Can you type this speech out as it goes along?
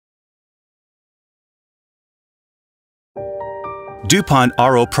DuPont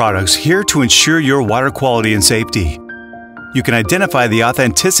RO products here to ensure your water quality and safety. You can identify the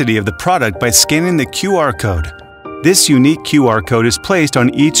authenticity of the product by scanning the QR code. This unique QR code is placed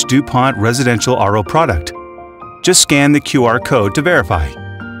on each DuPont residential RO product. Just scan the QR code to verify.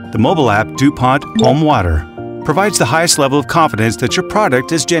 The mobile app DuPont Home Water provides the highest level of confidence that your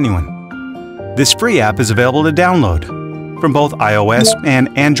product is genuine. This free app is available to download from both iOS and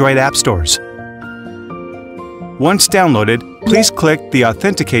Android app stores. Once downloaded, please click the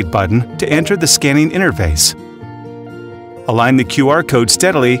Authenticate button to enter the scanning interface. Align the QR code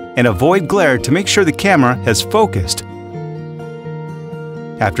steadily and avoid glare to make sure the camera has focused.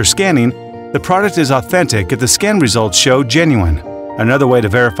 After scanning, the product is authentic if the scan results show genuine. Another way to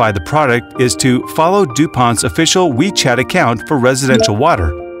verify the product is to follow DuPont's official WeChat account for residential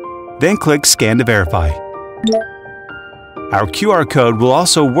water, then click Scan to verify. Our QR code will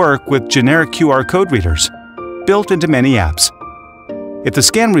also work with generic QR code readers, built into many apps. If the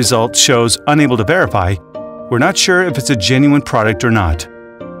scan result shows unable to verify, we're not sure if it's a genuine product or not.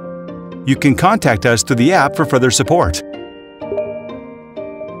 You can contact us through the app for further support.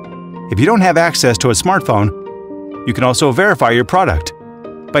 If you don't have access to a smartphone, you can also verify your product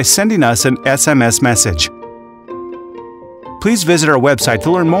by sending us an SMS message. Please visit our website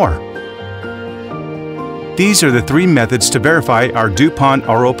to learn more. These are the 3 methods to verify our DuPont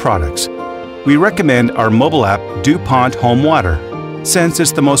RO products. We recommend our mobile app DuPont Home Water, since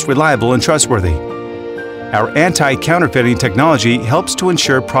it's the most reliable and trustworthy. Our anti-counterfeiting technology helps to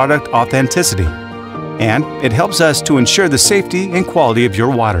ensure product authenticity, and it helps us to ensure the safety and quality of your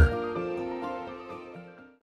water.